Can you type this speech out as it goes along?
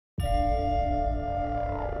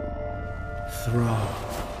Thra.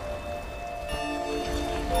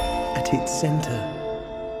 At its center,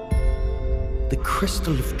 the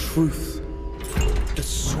crystal of truth, the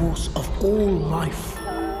source of all life.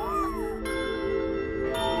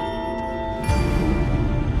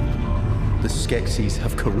 The Skeksis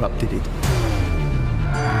have corrupted it.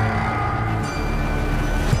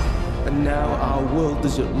 And now our world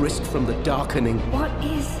is at risk from the darkening. What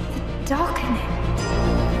is the darkening?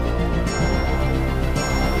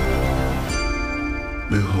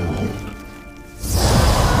 Behold.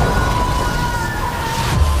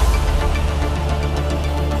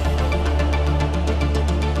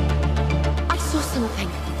 I saw something.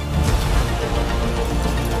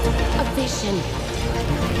 A vision.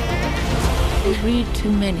 You read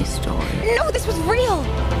too many stories. No, this was real!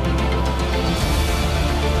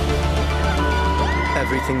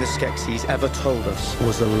 Everything the Skeksis ever told us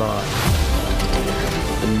was a lie.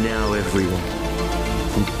 And now everyone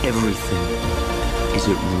and everything is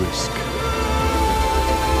at risk.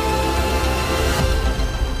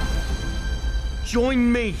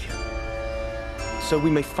 Join me, so we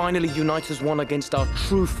may finally unite as one against our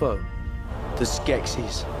true foe, the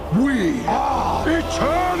Skeksis. We are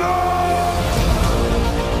eternal!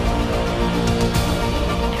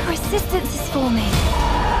 Resistance is forming.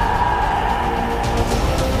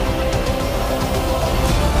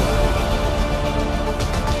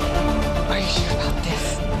 Are you sure about this?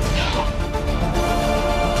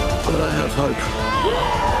 But I have hope.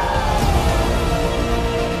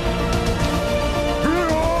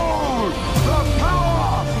 Behold the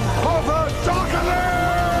power of the darkening!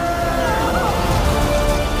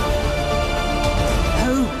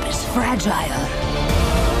 Hope is fragile.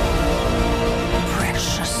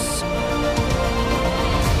 Precious.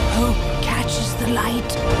 Hope catches the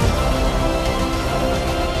light,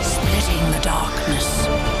 splitting the darkness,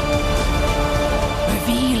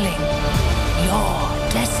 revealing your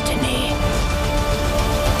destiny.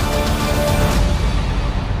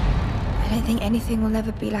 I don't think anything will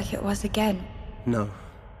ever be like it was again. No,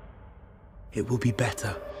 it will be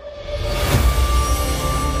better.